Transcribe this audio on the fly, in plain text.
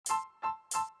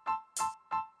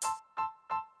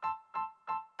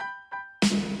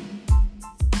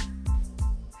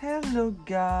Hello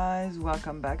guys,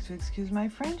 welcome back to Excuse My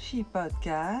Frenchy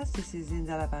podcast. This is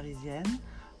Linda la Parisienne.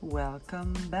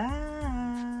 Welcome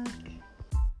back.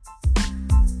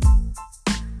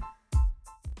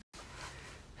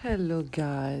 Hello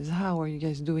guys, how are you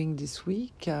guys doing this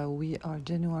week? We are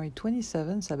January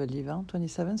 27th, I believe,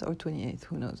 27th or 28th,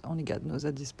 who knows? Only God knows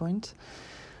at this point.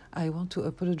 I want to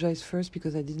apologize first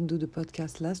because I didn't do the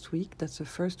podcast last week. That's the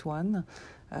first one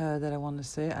that I want to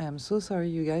say. I am so sorry,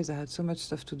 you guys. I had so much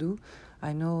stuff to do.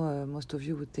 I know most of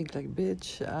you would think like,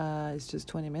 bitch, it's just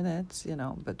 20 minutes,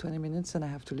 but 20 minutes and I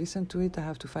have to listen to it. I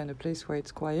have to find a place where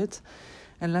it's quiet.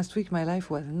 And last week my life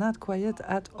was not quiet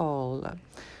at all.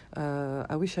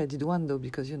 I wish I did one though,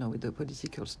 because, with the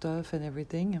political stuff and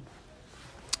everything.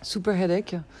 Super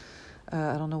headache.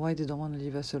 I don't know why they don't want to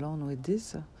leave us alone with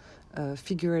this.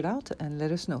 Figure it out and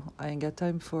let us know. I ain't got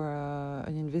time for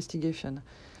an investigation.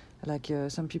 Like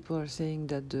some people are saying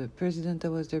that the president that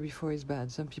was there before is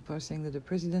bad. Some people are saying that the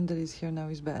president that is here now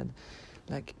is bad.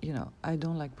 Like, I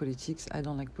don't like politics. I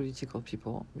don't like political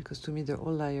people because to me they're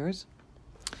all liars.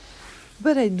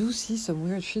 But I do see some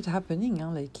weird shit happening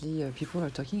lately. People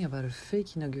are talking about a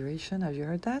fake inauguration. Have you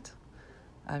heard that?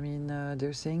 I mean,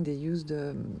 they're saying they used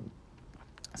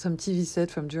some TV set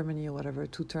from Germany or whatever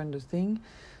to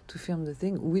film the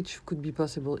thing, which could be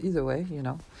possible either way,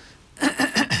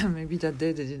 Maybe that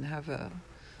day they didn't have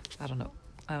I don't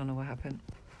know what happened.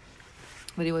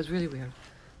 But it was really weird.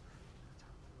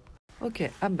 Okay,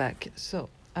 I'm back. So,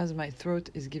 as my throat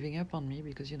is giving up on me,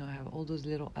 because, I have all those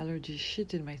little allergy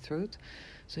shit in my throat,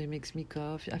 so it makes me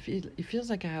cough. It feels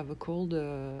like I have a cold,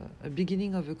 a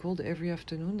beginning of a cold every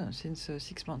afternoon since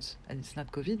 6 months. And it's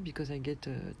not COVID because I get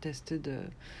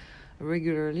tested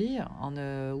regularly on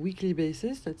a weekly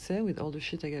basis, let's say, with all the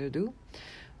shit I gotta do.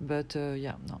 But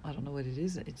I don't know what it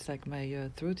is. It's like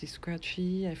my throat is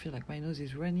scratchy. I feel like my nose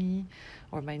is runny,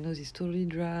 or my nose is totally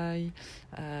dry.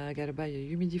 I gotta buy a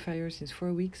humidifier since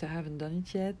 4 weeks. I haven't done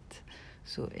it yet.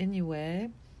 So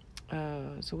anyway,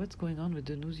 so what's going on with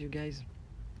the news, you guys?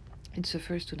 It's the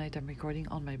first tonight I'm recording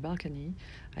on my balcony.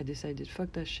 I decided,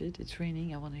 fuck that shit. It's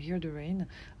raining. I want to hear the rain.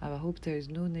 I hope there is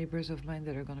no neighbors of mine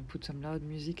that are going to put some loud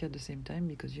music at the same time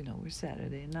because, we're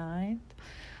Saturday night.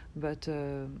 But,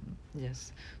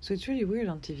 yes. So it's really weird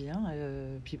on TV.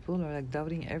 People are like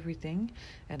doubting everything.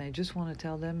 And I just want to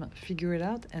tell them, figure it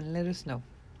out and let us know.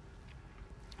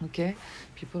 Okay?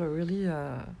 People are really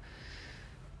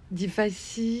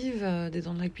divisive. They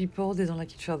don't like people. They don't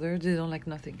like each other. They don't like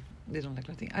nothing.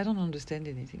 I don't understand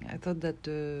anything. I thought that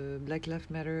the Black Lives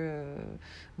Matter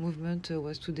movement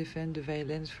was to defend the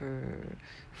violence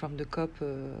from the cop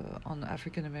on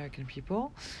African American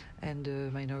people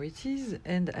and minorities.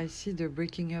 And I see they're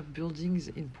breaking up buildings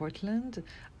in Portland.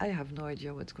 I have no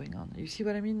idea what's going on. You see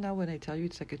what I mean now when I tell you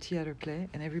it's like a theater play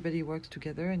and everybody works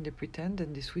together and they pretend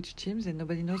and they switch teams and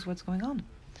nobody knows what's going on.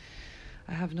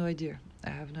 I have no idea.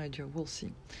 We'll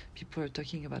see. People are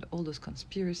talking about all those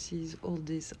conspiracies, all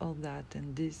this, all that,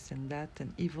 and this and that,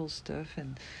 and evil stuff,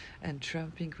 and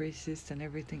Trump being racist and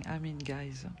everything. I mean,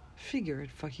 guys, figure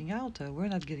it fucking out. We're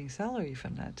not getting salary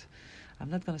from that. I'm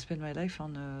not going to spend my life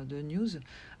on the news.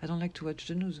 I don't like to watch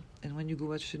the news. And when you go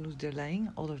watch the news, they're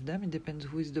lying, all of them. It depends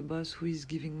who is the boss, who is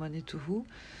giving money to who.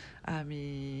 I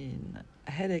mean,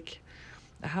 a headache.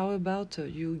 How about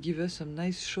you give us some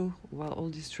nice show while all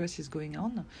this stress is going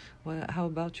on? Well, how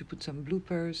about you put some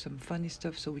bloopers, some funny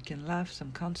stuff so we can laugh,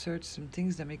 some concerts, some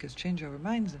things that make us change our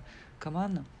minds? Come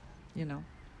on,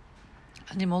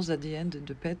 Animals at the end,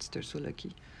 the pets, they're so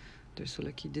lucky.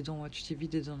 They don't watch TV,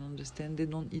 they don't understand, they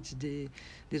don't eat,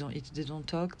 they don't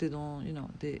talk, they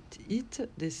don't, they eat,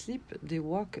 they sleep, they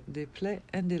walk, they play,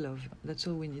 and they love. That's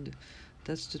all we need.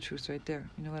 That's the truth right there.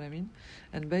 You know what I mean?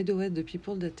 And by the way, the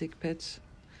people that take pets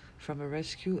from a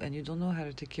rescue and you don't know how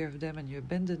to take care of them and you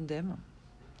abandon them,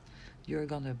 you're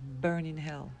gonna burn in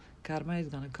hell. Karma is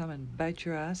gonna come and bite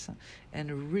your ass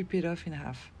and rip it off in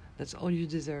half. That's all you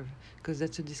deserve, because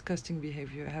that's a disgusting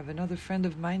behavior. I have another friend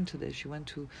of mine today. She went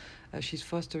to, she's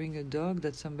fostering a dog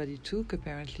that somebody took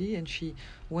apparently, and she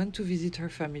went to visit her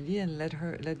family and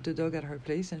let the dog at her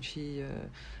place, and she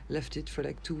left it for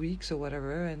like 2 weeks or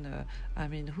whatever. And I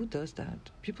mean, who does that?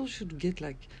 People should get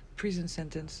like prison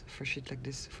sentence for shit like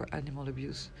this, for animal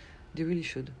abuse. They really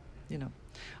should.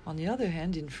 On the other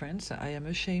hand, in France, I am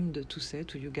ashamed to say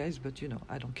to you guys, but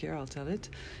I don't care, I'll tell it.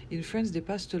 In France, they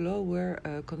passed a law where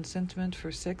consentment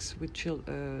for sex with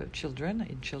children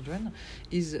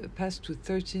is passed to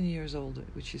 13 years old,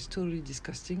 which is totally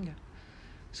disgusting.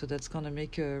 So that's going to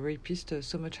make a rapist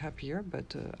so much happier,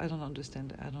 but I don't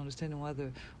understand. I don't understand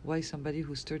why somebody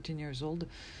who's 13 years old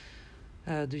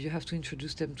Do you have to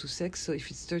introduce them to sex? So if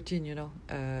it's 13,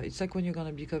 it's like when you're going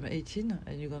to become 18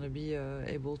 and you're going to be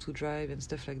able to drive and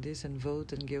stuff like this and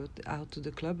vote and go out to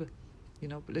the club.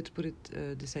 Let's put it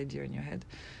this idea in your head.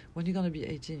 When you're going to be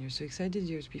 18, you're so excited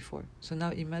years before. So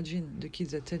now imagine the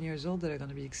kids at 10 years old that are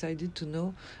going to be excited to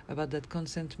know about that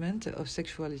consentment of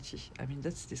sexuality. I mean,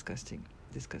 that's disgusting.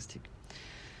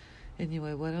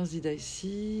 Anyway, what else did I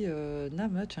see?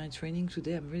 Not much. It's raining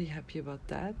today. I'm really happy about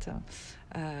that.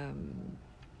 I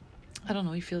don't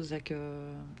know. It feels like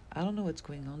I don't know what's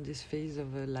going on this phase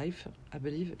of life. I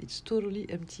believe it's totally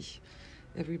empty.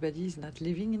 Everybody is not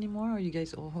living anymore. Are you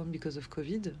guys all home because of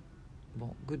COVID?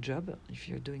 Well, good job if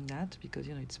you're doing that, because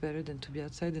it's better than to be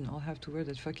outside and all have to wear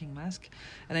that fucking mask.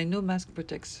 And I know mask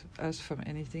protects us from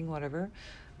anything, whatever,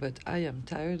 but I am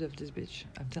tired of this bitch.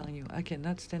 I'm telling you, I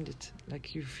cannot stand it.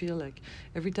 Like, you feel like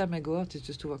every time I go out, it's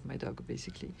just to walk my dog,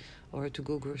 basically, or to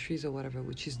go groceries or whatever,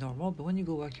 which is normal. But when you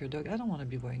go walk your dog, I don't want to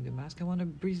be wearing the mask. I want to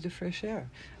breathe the fresh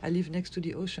air. I live next to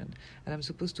the ocean, and I'm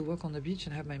supposed to walk on the beach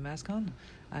and have my mask on.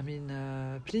 I mean,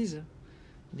 please.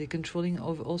 They're controlling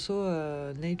of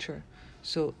also nature.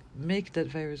 So make that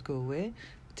virus go away.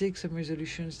 Take some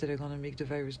resolutions that are going to make the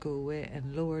virus go away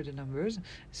and lower the numbers.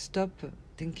 Stop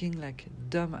thinking like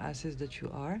dumb asses that you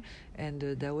are. And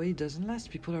that way it doesn't last.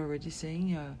 People are already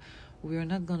saying we are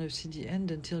not going to see the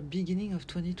end until beginning of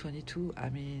 2022. I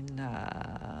mean,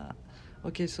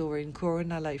 okay, so we're in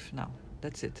Corona life now.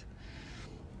 That's it.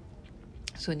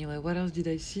 So anyway, what else did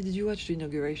I see? Did you watch the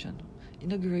inauguration?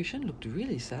 Inauguration looked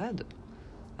really sad.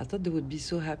 I thought they would be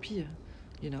so happy.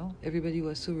 Everybody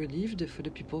was so relieved for the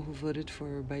people who voted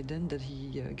for Biden that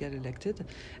he got elected.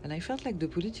 And I felt like the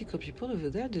political people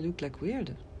over there, they looked like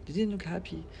weird. They didn't look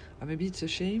happy. Or maybe it's a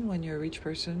shame when you're a rich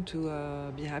person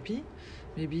to be happy.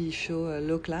 Maybe show a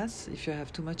low class if you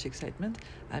have too much excitement.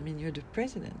 I mean, you're the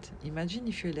president. Imagine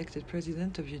if you're elected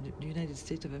president of the United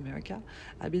States of America.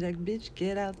 I'd be like, bitch,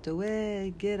 get out the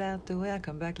way, get out the way. I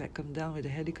come down with a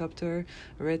helicopter,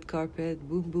 red carpet,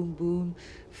 boom, boom, boom,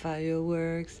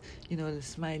 fireworks,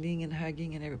 smiling and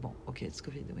hugging and everything. Okay, it's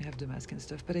COVID, we have the mask and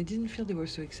stuff. But I didn't feel they were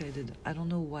so excited. I don't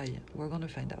know why. We're going to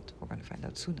find out.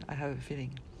 Soon. I have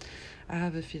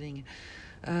a feeling.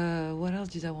 What else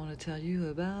did I want to tell you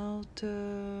about?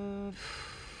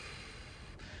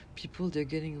 People, they're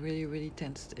getting really, really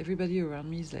tensed. Everybody around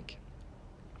me is like,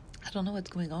 I don't know what's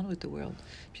going on with the world.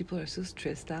 People are so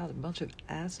stressed out, a bunch of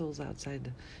assholes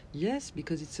outside. Yes,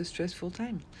 because it's a stressful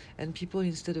time. And people,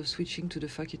 instead of switching to the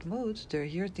fuck it mode, they're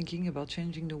here thinking about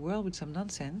changing the world with some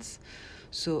nonsense.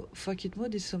 So fuck it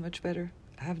mode is so much better.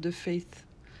 Have the faith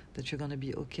that you're going to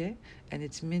be okay, and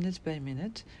it's minute by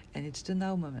minute, and it's the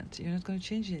now moment. You're not going to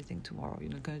change anything tomorrow.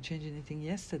 You're not going to change anything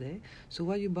yesterday. So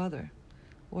why you bother?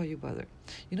 What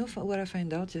I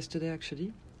found out yesterday,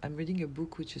 actually? I'm reading a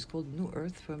book which is called New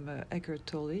Earth from Eckhart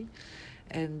Tolle,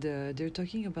 and they're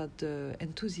talking about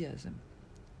enthusiasm.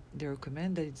 They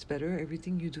recommend that it's better,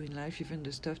 everything you do in life, even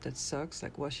the stuff that sucks,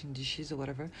 like washing dishes or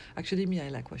whatever. Actually, me, I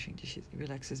like washing dishes. It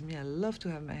relaxes me. I love to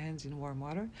have my hands in warm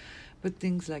water. But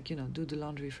things like, do the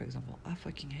laundry, for example. I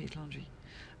fucking hate laundry.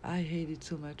 I hate it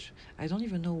so much. I don't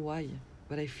even know why,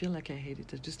 but I feel like I hate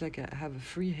it. It's just like I have a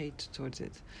free hate towards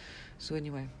it. So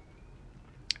anyway.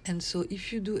 And so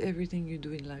if you do everything you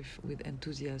do in life with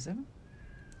enthusiasm,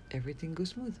 everything goes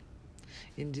smooth.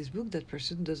 In this book, that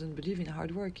person doesn't believe in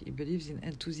hard work. He believes in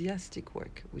enthusiastic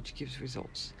work, which gives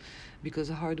results. Because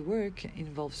hard work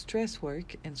involves stress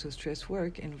work, and so stress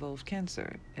work involves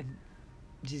cancer and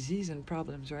disease and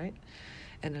problems, right?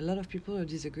 And a lot of people are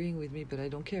disagreeing with me, but I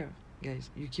don't care. Guys,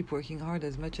 you keep working hard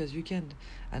as much as you can.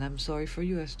 And I'm sorry for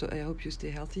you. I hope you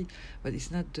stay healthy. But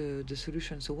it's not the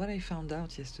solution. So what I found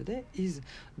out yesterday is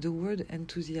the word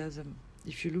enthusiasm.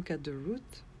 If you look at the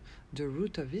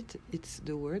root of it, it's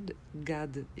the word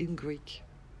God in Greek.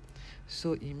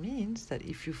 So it means that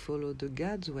if you follow the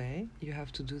God's way, you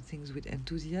have to do things with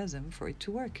enthusiasm for it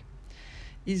to work.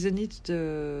 Isn't it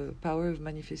the power of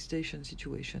manifestation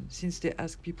situation? Since they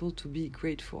ask people to be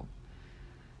grateful,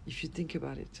 if you think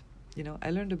about it.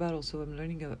 I learned about also, I'm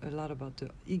learning a lot about the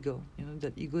ego,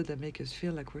 that ego that make us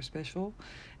feel like we're special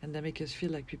and that make us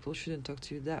feel like people shouldn't talk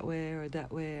to you that way, or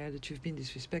that you've been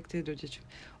disrespected, or that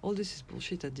all this is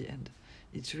bullshit at the end.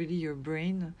 It's really your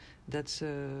brain that's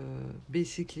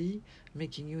basically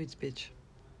making you its bitch.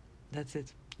 That's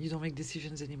it. You don't make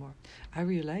decisions anymore. I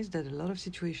realized that a lot of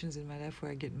situations in my life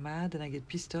where I get mad and I get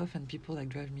pissed off and people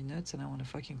drive me nuts and I want to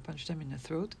fucking punch them in the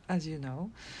throat, as you know,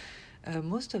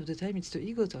 most of the time it's the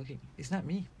ego talking. It's not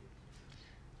me.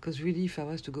 Because really, if I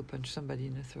was to go punch somebody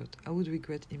in the throat, I would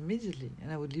regret immediately,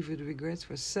 and I would live with regrets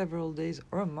for several days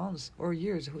or months or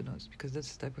years, who knows, because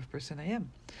that's the type of person I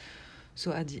am.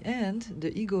 So at the end,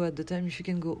 the ego at the time, if you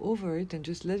can go over it and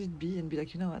just let it be and be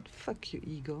like, you know what, fuck you,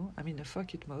 ego. I'm in a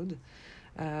fuck it mode.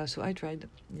 So I tried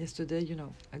yesterday,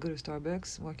 I go to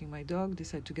Starbucks, walking my dog,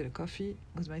 decide to get a coffee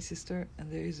with my sister,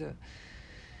 and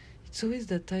it's always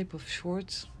that type of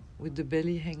shorts with the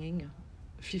belly hanging,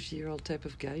 50-year-old type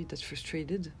of guy that's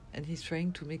frustrated, and he's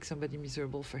trying to make somebody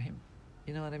miserable for him.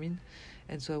 You know what I mean?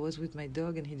 And so I was with my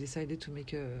dog, and he decided to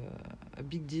make a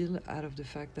big deal out of the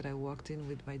fact that I walked in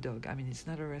with my dog. I mean, it's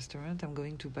not a restaurant. I'm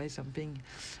going to buy something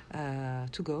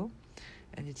to go,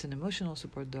 and it's an emotional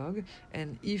support dog.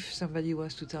 And if somebody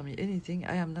was to tell me anything,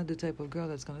 I am not the type of girl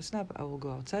that's going to snap. I will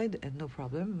go outside, and no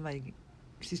problem. My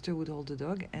sister would hold the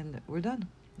dog, and we're done.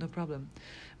 No problem.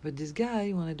 But this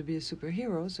guy wanted to be a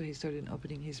superhero, so he started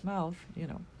opening his mouth,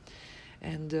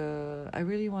 And I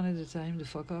really wanted to tell him to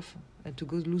fuck off and to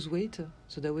go lose weight,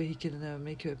 so that way he can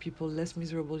make people less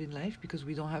miserable in life, because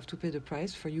we don't have to pay the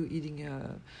price for you eating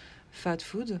fat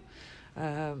food.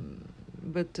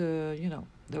 But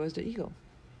that was the ego.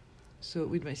 So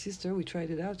with my sister, we tried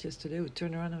it out yesterday. We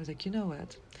turned around and I was like, you know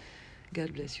what?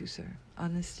 God bless you, sir.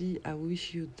 Honestly, I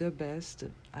wish you the best.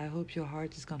 I hope your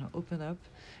heart is going to open up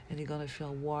and you're going to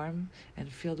feel warm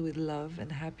and filled with love and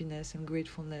happiness and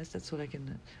gratefulness. That's all I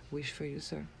can wish for you,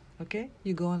 sir. Okay?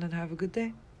 You go on and have a good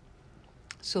day.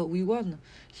 So we won.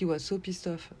 He was so pissed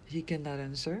off, he cannot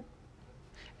answer.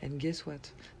 And guess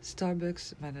what?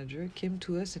 Starbucks manager came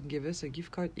to us and gave us a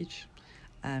gift card each.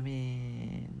 I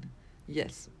mean,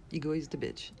 yes, ego is the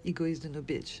bitch. Ego is the no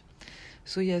bitch.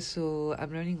 So so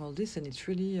I'm learning all this, and it's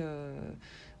really,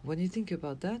 when you think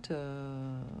about that,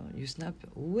 you snap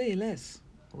way less.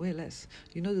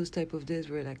 You know those type of days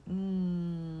where you're like,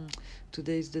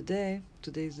 today's the day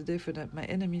for my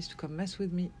enemies to come mess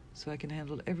with me, so I can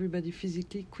handle everybody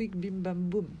physically, quick, bim,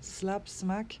 bam, boom, slap,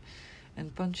 smack,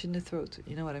 and punch in the throat.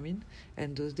 You know what I mean?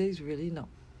 And those days, really, no.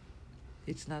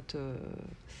 It's not,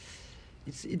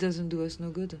 it doesn't do us no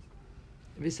good.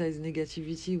 Besides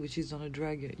negativity, which is gonna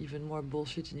drag even more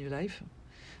bullshit in your life.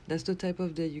 That's the type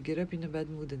of day you get up in a bad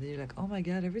mood and then you're like, oh my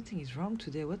god, everything is wrong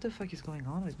today. What the fuck is going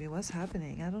on with me? What's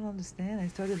happening? I don't understand. I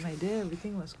started my day,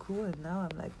 everything was cool, and now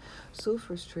I'm like so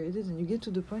frustrated. And you get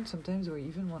to the point sometimes where you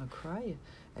even want to cry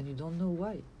and you don't know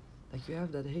why. Like you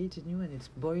have that hate in you and it's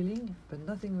boiling, but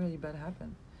nothing really bad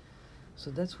happened.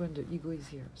 So that's when the ego is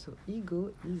here. So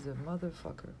ego is a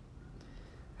motherfucker.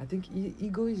 I think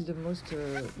ego is the most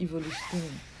evilish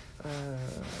thing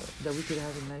that we could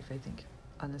have in life, I think,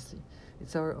 honestly.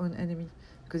 It's our own enemy.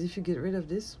 Because if you get rid of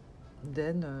this,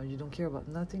 then you don't care about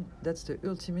nothing. That's the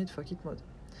ultimate fuck it mode.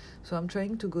 So I'm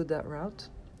trying to go that route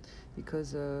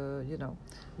because,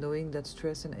 knowing that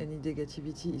stress and any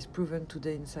negativity is proven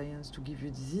today in science to give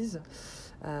you disease,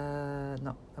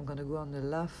 no, I'm going to go on the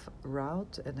laugh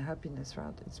route and happiness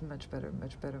route. It's much better,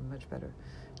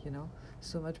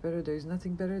 so much better. There is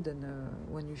nothing better than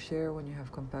when you share, when you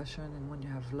have compassion, and when you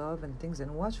have love and things,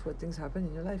 and watch what things happen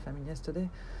in your life. I mean, yesterday,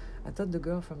 I thought the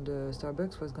girl from the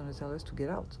Starbucks was going to tell us to get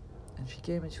out. And she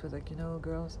came and she was like,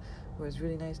 girls, it was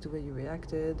really nice the way you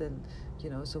reacted, and,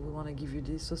 so we want to give you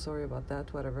this, so sorry about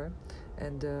that, whatever.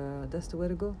 And that's the way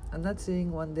to go. I'm not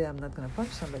saying one day I'm not going to punch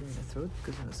somebody in the throat,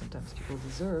 because, sometimes people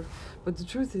deserve. But the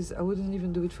truth is, I wouldn't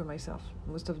even do it for myself.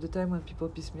 Most of the time when people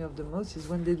piss me off the most is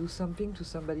when they do something to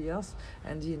somebody else,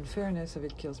 and the unfairness of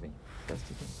it kills me. That's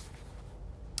the thing.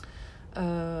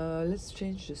 Let's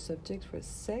change the subject for a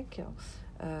sec.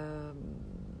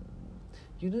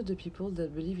 The people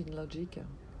that believe in logic,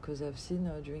 because I've seen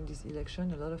during this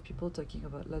election a lot of people talking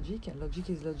about logic, and logic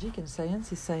is logic, and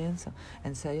science is science,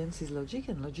 and science is logic,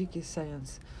 and logic is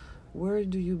science. Where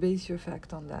do you base your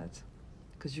fact on that?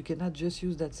 Because you cannot just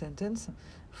use that sentence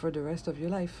for the rest of your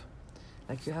life.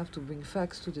 Like, you have to bring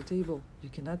facts to the table. You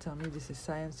cannot tell me this is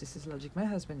science, this is logic. My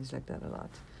husband is like that a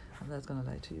lot. I'm not going to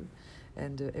lie to you.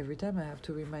 And every time I have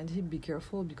to remind him, be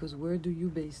careful, because where do you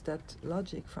base that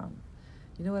logic from?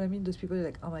 You know what I mean? Those people are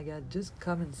like, oh my god, just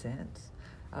common sense.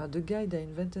 The guy that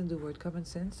invented the word common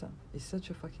sense is such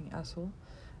a fucking asshole.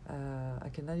 I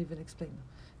cannot even explain.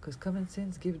 Because common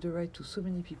sense gives the right to so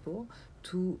many people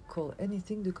to call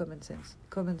anything the common sense.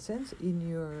 Common sense in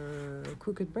your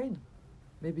crooked brain.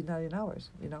 Maybe not in ours,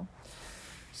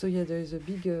 So there is a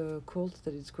big cult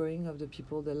that is growing of the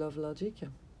people that love logic.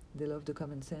 They love the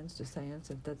common sense, the science,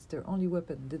 and that's their only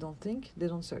weapon. They don't think, they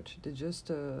don't search. They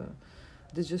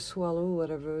just swallow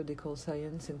whatever they call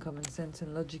science and common sense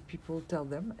and logic people tell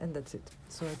them, and that's it.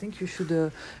 So I think you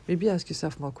should maybe ask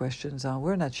yourself more questions.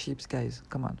 We're not sheeps, guys.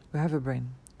 Come on. We have a brain,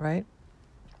 right?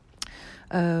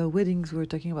 Weddings. We were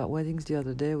talking about weddings the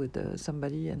other day with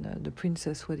somebody, and the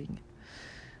princess wedding.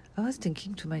 I was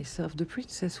thinking to myself, the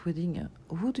princess wedding,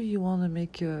 who do you want to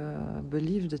make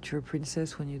believe that you're a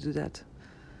princess when you do that?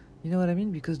 You know what I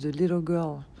mean? Because the little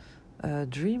girl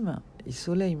dream is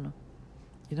so lame.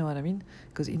 You know what I mean?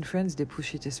 Because in France, they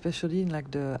push it, especially in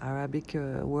like the Arabic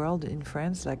world in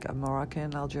France, like a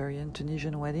Moroccan, Algerian,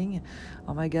 Tunisian wedding.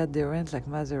 Oh my God, they rent like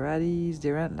Maseratis,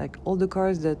 they rent like all the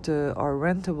cars that are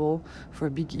rentable for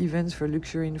big events, for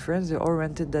luxury in France, they're all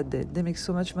rented that day. They make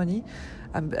so much money.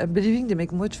 I'm believing they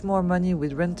make much more money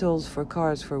with rentals for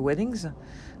cars for weddings,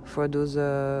 for those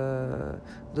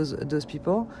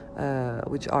people,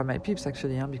 which are my peeps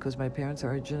actually, because my parents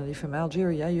are originally from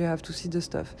Algeria. You have to see the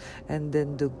stuff, and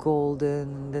then the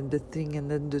golden, then the thing, and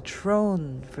then the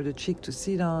throne for the chick to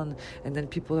sit on, and then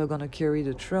people are gonna carry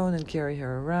the throne and carry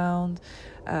her around.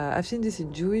 I've seen this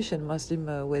in Jewish and Muslim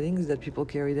weddings, that people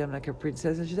carry them like a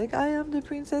princess, and she's like, I am the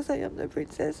princess, I am the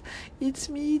princess, it's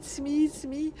me, it's me, it's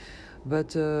me. But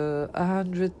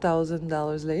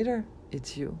 $100,000 later,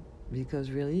 it's you.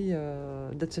 Because really,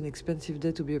 that's an expensive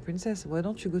day to be a princess. Why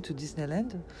don't you go to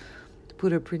Disneyland,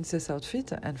 put a princess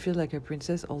outfit, and feel like a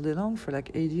princess all day long for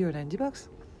like $80 or $90?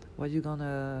 Why are you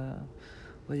gonna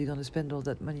spend all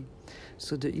that money?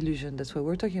 So the illusion. That's why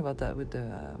we're talking about that with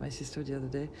my sister the other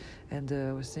day, and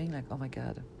we're saying like, oh my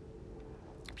God,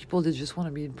 people, they just want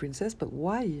to be a princess, but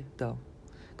why though?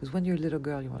 Because when you're a little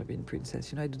girl, you want to be a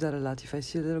princess. You know, I do that a lot. If I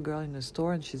see a little girl in a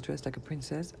store and she's dressed like a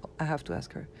princess, I have to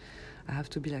ask her. I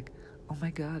have to be like, oh my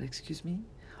God, excuse me,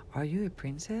 are you a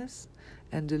princess?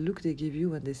 And the look they give you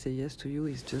when they say yes to you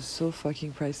is just so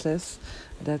fucking priceless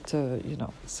that,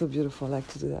 so beautiful. I like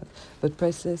to do that. But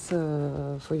priceless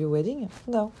for your wedding?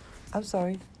 No, I'm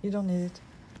sorry. You don't need it.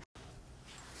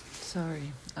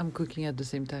 Sorry, I'm cooking at the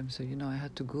same time, so I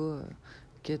had to go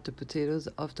get the potatoes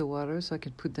off the water so I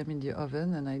could put them in the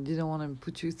oven, and I didn't want to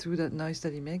put you through that noise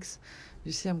that it makes.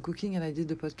 You see, I'm cooking and I did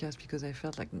the podcast because I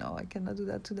felt like, no, I cannot do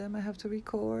that to them. I have to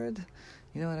record.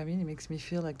 You know what I mean? It makes me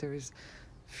feel like there is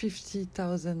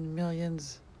 50,000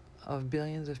 millions of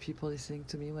billions of people listening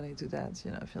to me when I do that.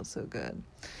 I feel so good.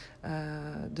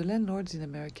 The landlords in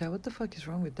America, what the fuck is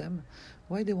wrong with them?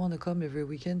 Why they want to come every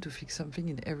weekend to fix something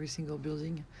in every single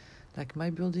building? Like my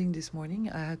building this morning,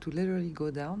 I had to literally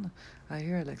go down. I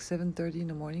hear at like 7:30 in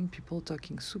the morning people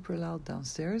talking super loud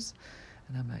downstairs.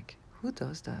 And I'm like, who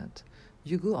does that?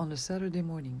 You go on a Saturday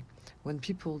morning when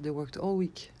people, they worked all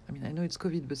week. I mean, I know it's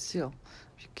COVID, but still,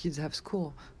 kids have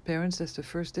school. Parents, that's the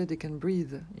first day they can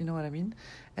breathe. You know what I mean?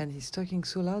 And he's talking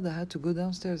so loud, I had to go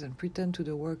downstairs and pretend to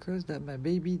the workers that my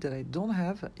baby that I don't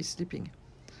have is sleeping.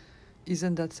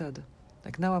 Isn't that sad?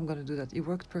 Like, now I'm going to do that. It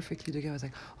worked perfectly. The guy was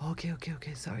like, okay,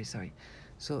 sorry.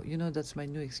 So, that's my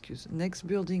new excuse. Next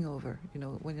building over,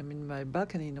 when I'm in my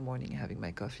balcony in the morning having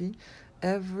my coffee,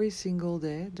 every single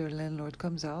day their landlord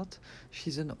comes out.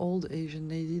 She's an old Asian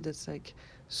lady that's like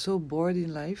so bored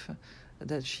in life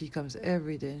that she comes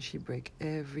every day and she breaks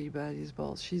everybody's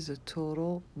balls. She's a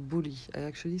total bully. I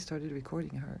actually started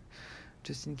recording her,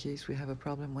 just in case we have a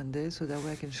problem one day, so that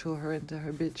way I can show her and tell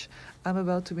her, bitch, I'm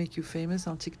about to make you famous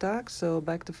on TikTok, so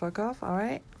back the fuck off, all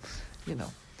right?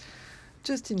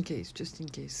 Just in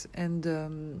case. And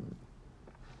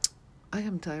I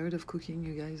am tired of cooking,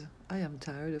 you guys. I am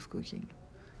tired of cooking.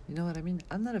 You know what I mean?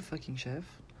 I'm not a fucking chef.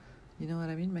 You know what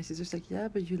I mean? My sister's like, yeah,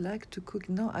 but you like to cook.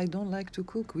 No, I don't like to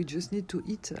cook. We just need to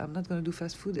eat. I'm not going to do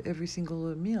fast food every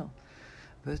single meal.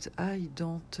 But I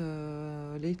don't,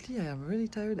 lately I am really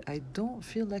tired. I don't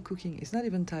feel like cooking. It's not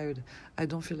even tired. I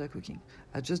don't feel like cooking.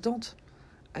 I just don't.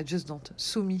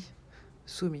 Sue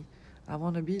me. I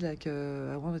want to be like,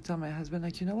 I want to tell my husband,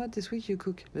 like, you know what, this week you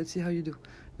cook. Let's see how you do.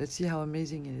 Let's see how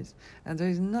amazing it is. And there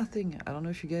is nothing, I don't know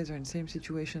if you guys are in the same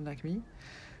situation like me.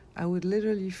 I would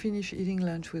literally finish eating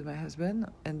lunch with my husband,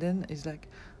 and then it's like,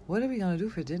 what are we going to do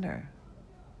for dinner?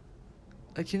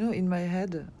 Like, in my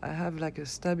head, I have like a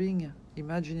stabbing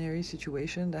imaginary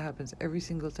situation that happens every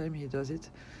single time he does it.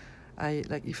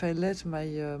 If I let my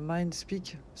mind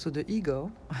speak, so the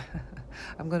ego,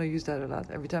 I'm going to use that a lot.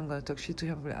 Every time I'm going to talk shit to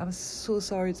him, I'm so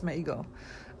sorry, it's my ego.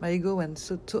 My ego went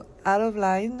so out of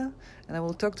line, and I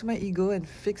will talk to my ego and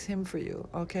fix him for you,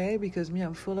 okay? Because me,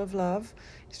 I'm full of love.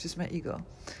 It's just my ego.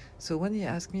 So when he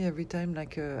asks me every time,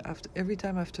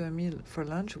 after a meal for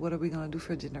lunch, what are we going to do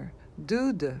for dinner?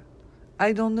 Dude,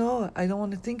 I don't know. I don't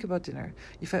want to think about dinner.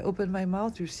 If I open my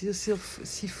mouth, you still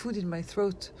see food in my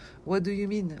throat. What do you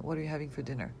mean? What are you having for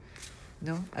dinner?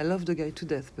 No, I love the guy to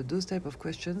death, but those type of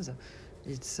questions,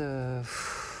 it's,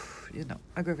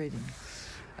 aggravating.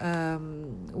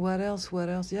 What else?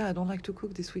 Yeah, I don't like to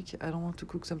cook this week. I don't want to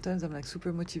cook. Sometimes I'm like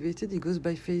super motivated. It goes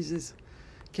by phases.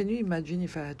 Can you imagine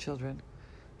if I had children?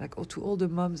 Like, oh, to all the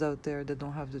moms out there that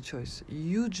don't have the choice,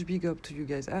 huge big up to you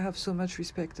guys. I have so much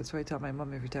respect. That's why I tell my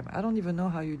mom every time, I don't even know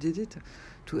how you did it,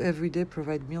 to every day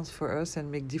provide meals for us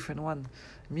and make different one.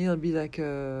 Meal be like,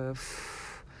 I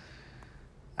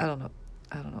don't know.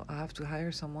 I have to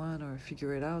hire someone or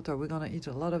figure it out, or we're gonna eat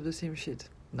a lot of the same shit.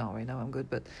 No, right now I'm good,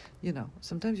 but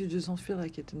sometimes you just don't feel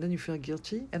like it, and then you feel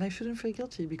guilty, and I shouldn't feel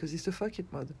guilty because it's the fuck it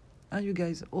mode. And you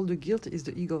guys, all the guilt is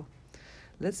the ego.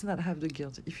 Let's not have the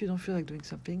guilt. If you don't feel like doing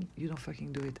something, you don't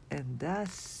fucking do it, and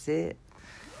that's it.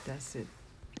 That's it.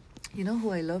 You know who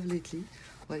I love lately?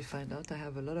 Who I find out I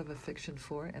have a lot of affection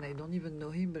for, and I don't even know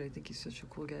him, but I think he's such a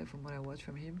cool guy from what I watch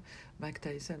from him. Mike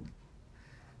Tyson.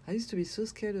 I used to be so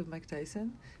scared of Mike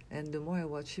Tyson, and the more I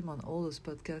watch him on all those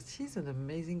podcasts, he's an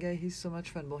amazing guy. He's so much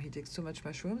fun. Well, he takes so much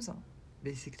mushrooms,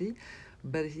 basically,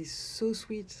 but he's so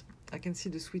sweet. I can see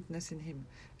the sweetness in him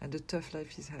and the tough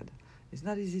life he's had. It's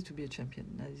not easy to be a champion.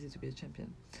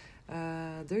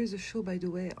 There is a show, by the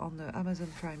way, on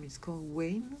Amazon Prime. It's called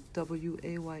Wayne,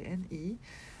 Wayne.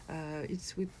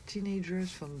 It's with teenagers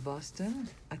from Boston.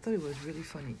 I thought it was really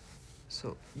funny.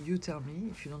 So you tell me,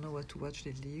 if you don't know what to watch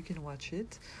lately, you can watch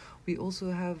it. We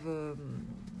also have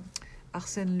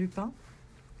Arsène Lupin.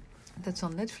 That's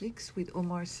on Netflix with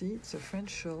Omar Sy. It's a French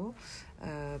show.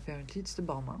 Apparently it's the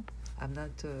bomb. I'm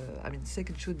not,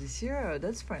 second show this year,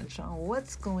 that's French.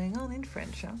 What's going on in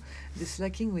French? They're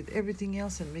slacking with everything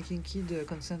else and making kids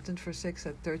consentant for sex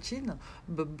at 13.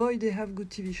 But boy, they have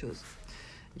good TV shows.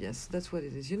 Yes, that's what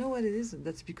it is. You know what it is?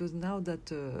 That's because now that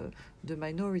the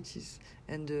minorities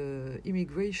and the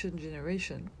immigration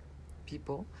generation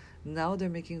people, now they're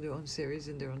making their own series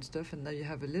and their own stuff, and now you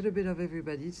have a little bit of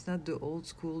everybody. It's not the old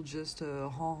school, just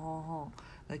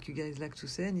like you guys like to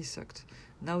say, and it sucked.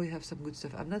 Now we have some good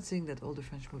stuff. I'm not saying that all the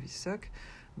French movies suck,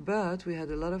 but we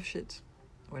had a lot of shit.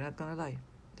 We're not gonna lie.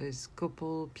 There's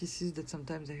couple pieces that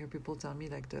sometimes I hear people tell me,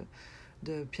 like the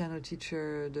piano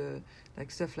teacher, the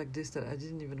like stuff like this that I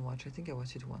didn't even watch. I think I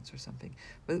watched it once or something.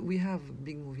 But we have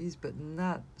big movies, but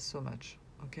not so much,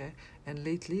 okay? And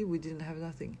lately we didn't have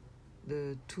nothing.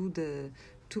 The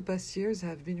two past years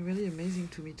have been really amazing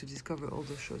to me to discover all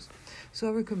those shows. So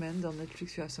I recommend on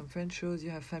Netflix you have some French shows. You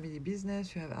have Family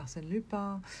Business, you have Arsène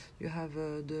Lupin, you have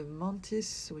the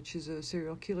Mantis, which is a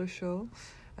serial killer show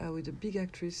with a big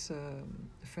actress,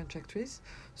 French actress.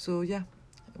 So yeah,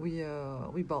 we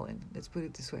ball in, let's put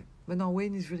it this way. But no,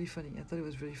 Wayne is really funny. I thought it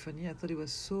was really funny. I thought it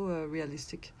was so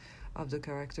realistic of the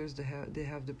characters. They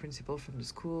have the principal from the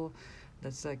school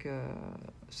that's like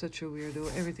such a weirdo,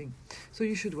 everything. So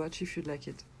you should watch if you'd like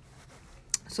it.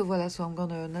 So voila, so I'm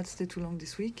gonna not stay too long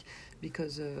this week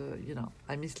because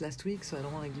I missed last week, so I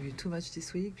don't want to give you too much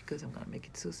this week because I'm gonna make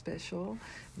it so special.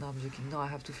 No, I'm joking. No, I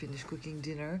have to finish cooking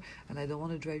dinner and I don't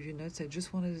want to drive you nuts. I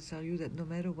just wanted to tell you that no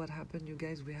matter what happened, you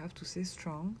guys, we have to stay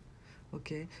strong.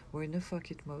 Okay, we're in a fuck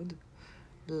it mode.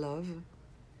 Love,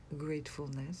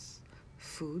 gratefulness,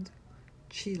 food,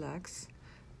 chillax.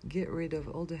 Get rid of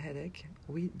all the headache.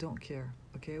 We don't care,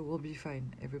 okay? We'll be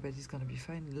fine. Everybody's gonna be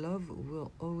fine. Love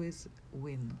will always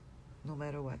win, no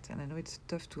matter what. And I know it's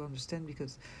tough to understand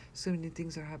because so many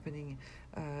things are happening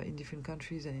in different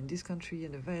countries and in this country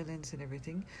and the violence and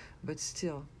everything. But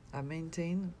still, I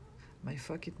maintain my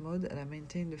fuck it mode and I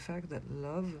maintain the fact that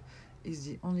love is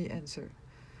the only answer.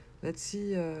 Let's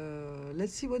see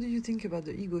what do you think about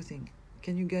the ego thing.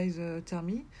 Can you guys tell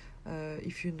me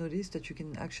if you notice that you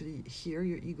can actually hear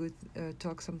your ego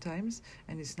talk sometimes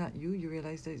and it's not you, you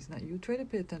realize that it's not you? Try to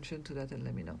pay attention to that and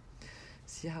let me know.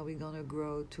 See how we're gonna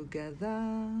grow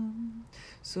together.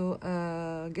 So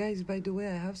guys, by the way,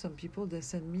 I have some people that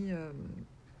send me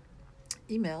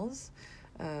emails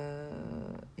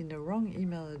in the wrong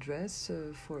email address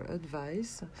for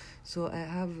advice. So I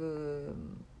have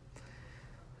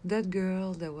that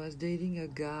girl that was dating a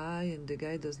guy and the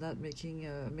guy does not make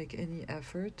any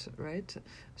effort, right?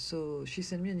 So she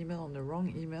sent me an email on the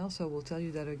wrong email, so I will tell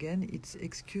you that again. It's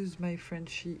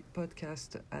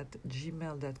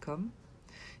excusemyfrenchie@gmail.com.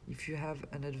 If you have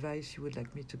an advice you would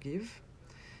like me to give,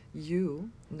 you,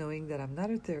 knowing that I'm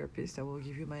not a therapist, I will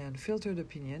give you my unfiltered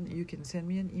opinion. You can send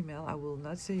me an email. I will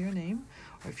not say your name,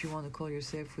 or if you want to call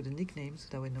yourself with a nickname, so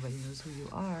that way nobody knows who you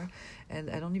are. And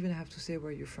I don't even have to say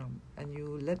where you're from. And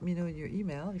you let me know in your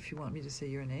email if you want me to say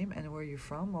your name and where you're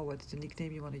from or what's the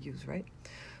nickname you want to use, right?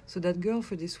 So that girl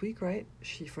for this week, right?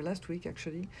 For last week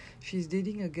actually, she's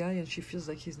dating a guy and she feels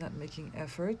like he's not making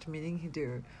effort, meaning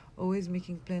they're always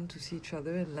making plans to see each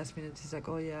other, and last minute he's like,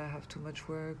 oh yeah, I have too much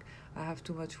work.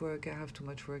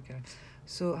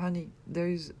 So honey, there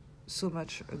is so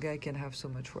much a guy can have so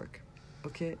much work,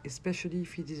 okay? Especially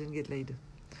if he didn't get laid.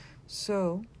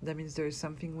 So that means there is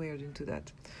something weird into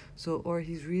that. So, or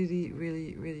he's really,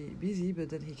 really, really busy, but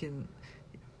then he can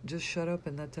just shut up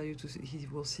and not tell you he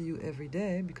will see you every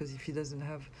day, because if he doesn't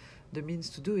have the means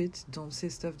to do it, don't say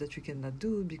stuff that you cannot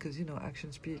do, because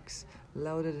action speaks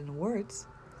louder than words.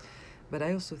 But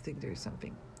I also think there is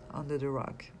something under the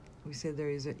rock. We say there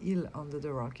is a île under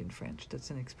the rock in French.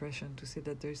 That's an expression to say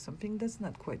that there is something that's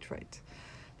not quite right.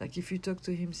 Like if you talk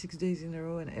to him 6 days in a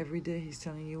row and every day he's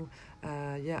telling you,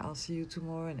 yeah, I'll see you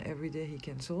tomorrow, and every day he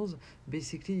cancels,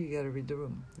 basically you gotta read the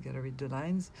room. You gotta read the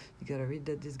lines. You gotta read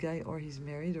that this guy, or he's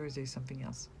married, or is there something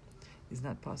else. It's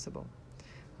not possible.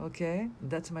 Okay?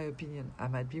 That's my opinion. I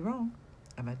might be wrong.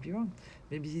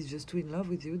 Maybe he's just too in love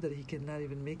with you that he cannot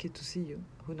even make it to see you.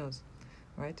 Who knows?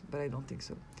 Right? But I don't think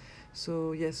so.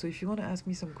 So if you want to ask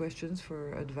me some questions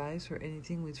for advice or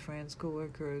anything with friends,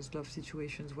 co-workers, love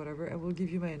situations, whatever, I will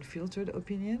give you my unfiltered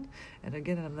opinion. And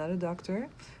again, I'm not a doctor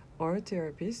or a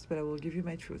therapist, but I will give you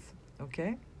my truth.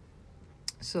 Okay?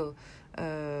 So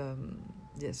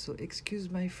so excuse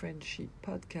my Frenchy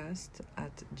podcast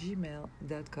at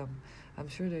gmail.com. I'm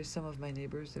sure there's some of my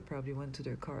neighbors that probably went to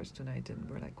their cars tonight and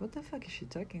were like, what the fuck is she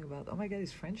talking about? Oh my god,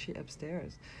 is Frenchy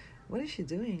upstairs? What is she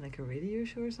doing? Like a radio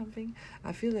show or something?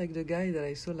 I feel like the guy that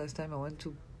I saw last time I went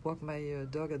to walk my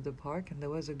dog at the park, and there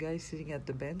was a guy sitting at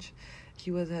the bench.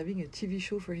 He was having a TV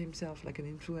show for himself, like an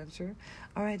influencer.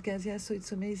 All right, guys, yeah, so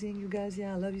it's amazing. You guys,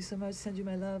 yeah, I love you so much. Send you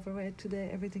my love. All right, today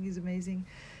everything is amazing.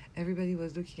 Everybody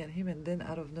was looking at him, and then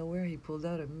out of nowhere, he pulled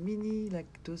out a mini,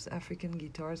 like those African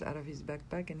guitars out of his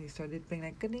backpack, and he started playing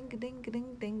like ding, ding,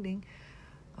 ding, ding, ding.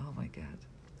 Oh my god.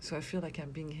 So I feel like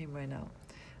I'm being him right now.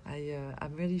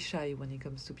 I'm really shy when it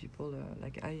comes to people.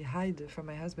 Like I hide from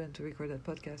my husband to record that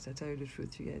podcast. I tell you the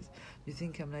truth, you guys. You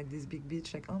think I'm like this big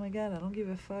bitch, like, oh my god, I don't give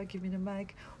a fuck. Give me the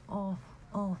mic. Oh,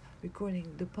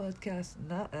 recording the podcast.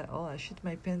 Not at all. I shit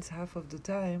my pants half of the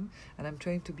time, and I'm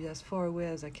trying to be as far away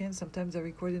as I can. Sometimes I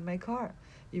record in my car,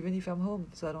 even if I'm home,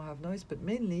 so I don't have noise. But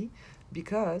mainly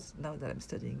because now that I'm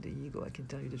studying the ego, I can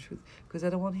tell you the truth. Because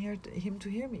I don't want him to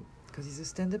hear me. Because he's a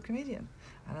stand-up comedian,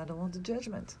 and I don't want the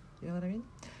judgment. You know what I mean?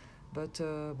 But,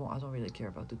 I don't really care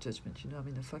about the judgment, I'm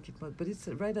in a fuck it mode. But it's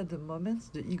right at the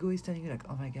moment, the ego is telling you, like,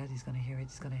 oh my god, he's gonna hear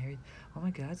it. Oh my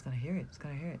god, he's gonna hear it,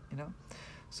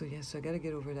 So, I gotta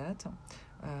get over that.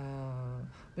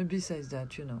 But besides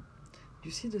that, you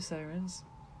see the sirens?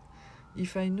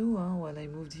 If I knew, when I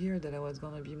moved here, that I was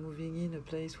gonna be moving in a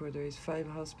place where there is 5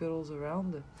 hospitals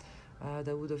around,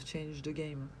 that would have changed the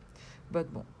game. But,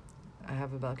 I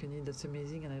have a balcony that's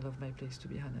amazing, and I love my place, to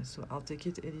be honest. So I'll take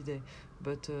it any day.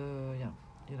 But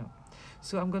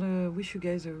So I'm gonna wish you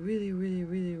guys a really, really,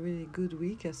 really, really good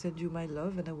week. I send you my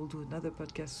love, and I will do another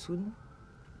podcast soon.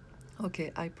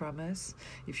 Okay, I promise.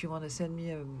 If you want to send me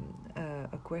a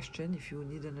question, if you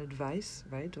need an advice,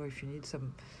 right, or if you need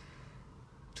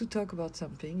to talk about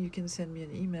something, you can send me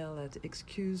an email at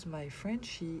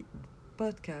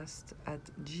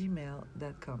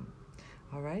excusemyfrenchypodcast@gmail.com.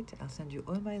 All right, I'll send you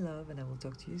all my love, and I will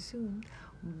talk to you soon.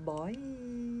 Bye.